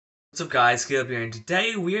What's up guys, Caleb here, and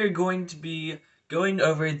today we are going to be going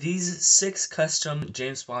over these 6 custom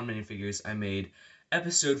James Bond minifigures I made,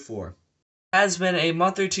 episode 4. It has been a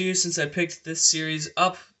month or two since I picked this series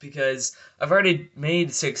up because I've already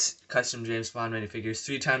made 6 custom James Bond minifigures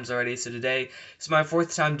 3 times already, so today is my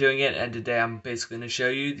 4th time doing it, and today I'm basically going to show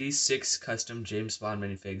you these 6 custom James Bond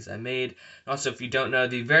minifigs I made. And also, if you don't know,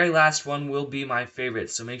 the very last one will be my favorite,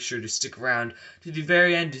 so make sure to stick around to the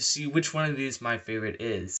very end to see which one of these my favorite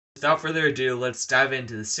is. Without further ado, let's dive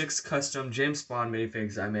into the 6 custom James Bond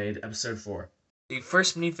minifigs I made, episode 4. The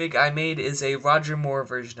first minifig I made is a Roger Moore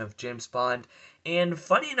version of James Bond, and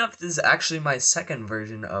funny enough, this is actually my second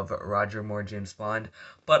version of Roger Moore James Bond,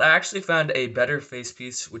 but I actually found a better face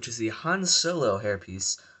piece, which is the Han Solo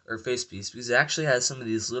hairpiece, or face piece, because it actually has some of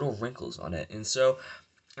these little wrinkles on it, and so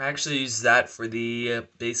I actually used that for the,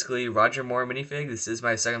 basically, Roger Moore minifig. This is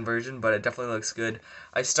my second version, but it definitely looks good.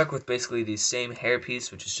 I stuck with basically the same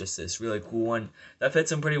hairpiece, which is just this really cool one. That fits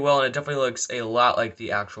him pretty well, and it definitely looks a lot like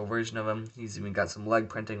the actual version of him. He's even got some leg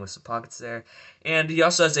printing with some pockets there. And he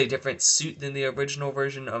also has a different suit than the original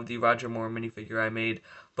version of the Roger Moore minifigure I made,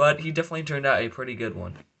 but he definitely turned out a pretty good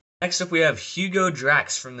one. Next up, we have Hugo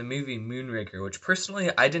Drax from the movie Moonraker, which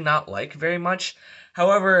personally I did not like very much.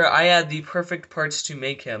 However, I had the perfect parts to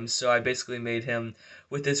make him, so I basically made him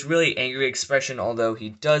with this really angry expression, although he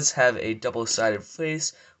does have a double-sided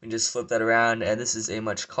face. We can just flip that around, and this is a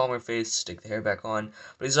much calmer face, stick the hair back on.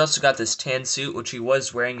 But he's also got this tan suit, which he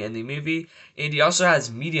was wearing in the movie, and he also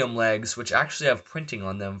has medium legs, which actually have printing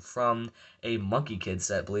on them from a Monkey Kid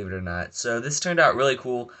set, believe it or not. So this turned out really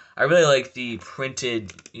cool. I really like the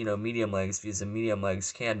printed, medium legs, because the medium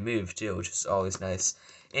legs can move too, which is always nice.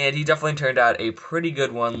 And he definitely turned out a pretty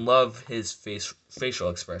good one. Love his facial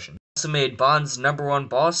expression. Also made Bond's #1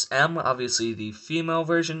 boss, M, obviously the female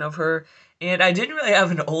version of her. And I didn't really have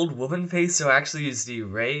an old woman face, so I actually used the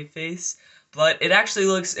Rey face. But it actually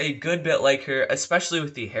looks a good bit like her, especially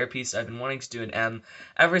with the hairpiece. I've been wanting to do an M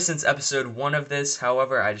ever since episode 1 of this.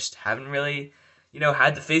 However, I just haven't really,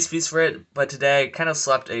 had the face piece for it. But today I kind of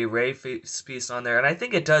slapped a Rey face piece on there. And I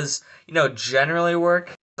think it does, generally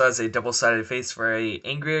work. Has a double-sided face for a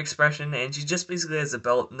angry expression, and she just basically has a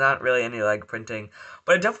belt, not really any leg printing,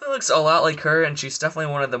 but it definitely looks a lot like her, and she's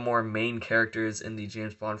definitely one of the more main characters in the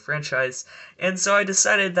James Bond franchise, and so I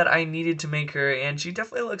decided that I needed to make her, and she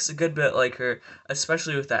definitely looks a good bit like her,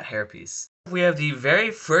 especially with that hairpiece. We have the very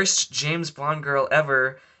first James Bond girl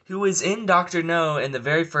ever, who is in Dr. No in the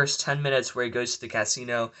very first 10 minutes where he goes to the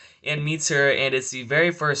casino and meets her, and it's the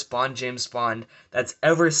very first James Bond that's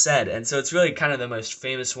ever said, and so it's really kind of the most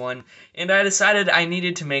famous one, and I decided I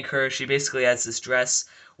needed to make her. She basically has this dress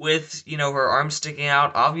with, her arm sticking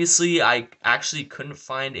out. Obviously, I actually couldn't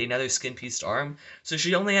find another skin-pieced arm, so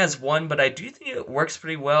she only has one, but I do think it works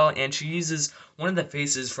pretty well, and she uses one of the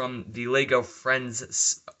faces from the Lego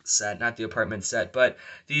Friends set, not the apartment set, but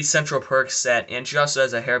the Central Perk set, and she also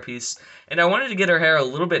has a hairpiece, and I wanted to get her hair a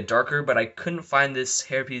little bit darker, but I couldn't find this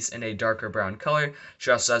hairpiece in a darker brown color. She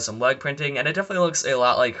also has some leg printing, and it definitely looks a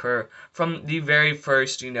lot like her from the very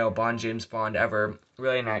first, James Bond ever.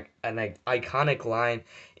 Really an iconic line,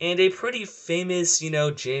 and a pretty famous,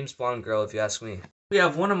 James Bond girl, if you ask me. We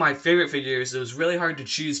have one of my favorite figures. It was really hard to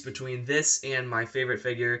choose between this and my favorite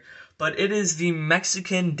figure, but it is the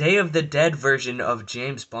Mexican Day of the Dead version of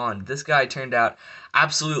James Bond. This guy turned out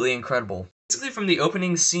absolutely incredible. Basically from the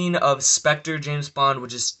opening scene of Spectre James Bond,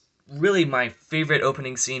 which is really my favorite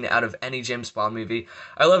opening scene out of any James Bond movie.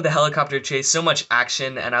 I love the helicopter chase, so much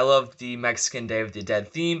action, and I love the Mexican Day of the Dead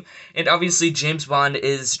theme. And obviously James Bond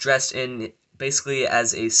is dressed in basically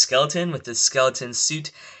as a skeleton with this skeleton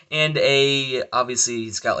suit and obviously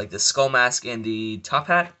he's got like the skull mask and the top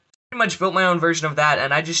hat. Pretty much built my own version of that,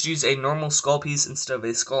 and I just used a normal skull piece instead of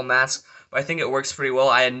a skull mask, but I think it works pretty well.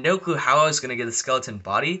 I had no clue how I was going to get a skeleton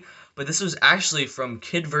body, but this was actually from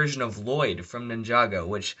kid version of Lloyd from Ninjago,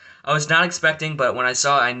 which I was not expecting, but when I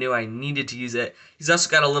saw it, I knew I needed to use it. He's also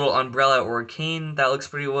got a little umbrella or cane that looks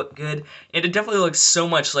pretty good, and it definitely looks so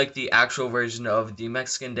much like the actual version of the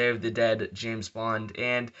Mexican Day of the Dead James Bond,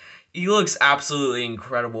 and he looks absolutely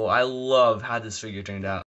incredible. I love how this figure turned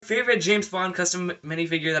out. Favorite James Bond custom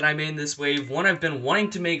minifigure that I made in this wave, one I've been wanting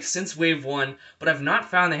to make since wave 1, but I've not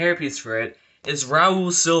found the hairpiece for it, is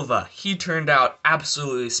Raul Silva. He turned out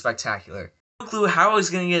absolutely spectacular. No clue how I was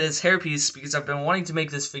going to get his hairpiece because I've been wanting to make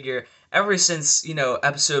this figure ever since,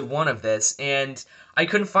 episode 1 of this, and I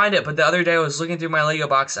couldn't find it, but the other day I was looking through my Lego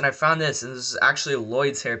box and I found this, and this is actually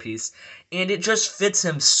Lloyd's hairpiece, and it just fits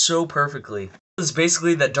him so perfectly. This is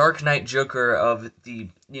basically the Dark Knight Joker of the,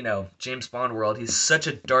 James Bond world. He's such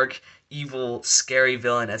a dark, evil, scary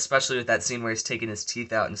villain, especially with that scene where he's taking his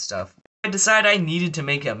teeth out and stuff. I decided I needed to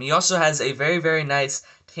make him. He also has a very, very nice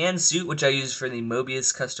tan suit, which I used for the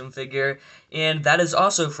Mobius custom figure, and that is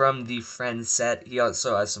also from the Friends set. He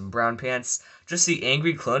also has some brown pants, just the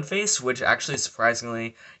angry clone face, which actually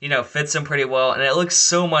surprisingly, fits him pretty well, and it looks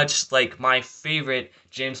so much like my favorite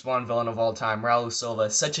James Bond villain of all time, Raul Silva.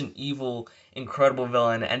 Such an evil, incredible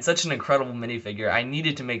villain, and such an incredible minifigure. I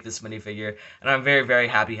needed to make this minifigure, and I'm very, very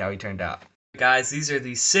happy how he turned out. Guys, these are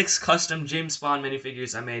the 6 custom James Bond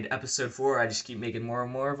minifigures I made episode 4. I just keep making more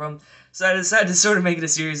and more of them. So I decided to sort of make it a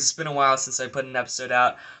series. It's been a while since I put an episode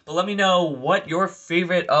out. But let me know what your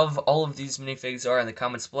favorite of all of these minifigs are in the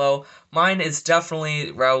comments below. Mine is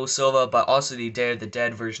definitely Raul Silva, but also the Day of the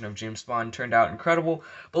Dead version of James Bond turned out incredible.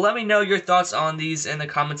 But let me know your thoughts on these in the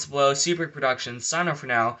comments below. Seabrook Productions, sign off for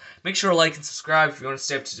now. Make sure to like and subscribe if you want to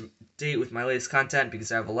stay up to date with my latest content,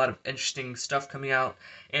 because I have a lot of interesting stuff coming out.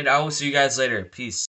 And I will see you guys later. Peace.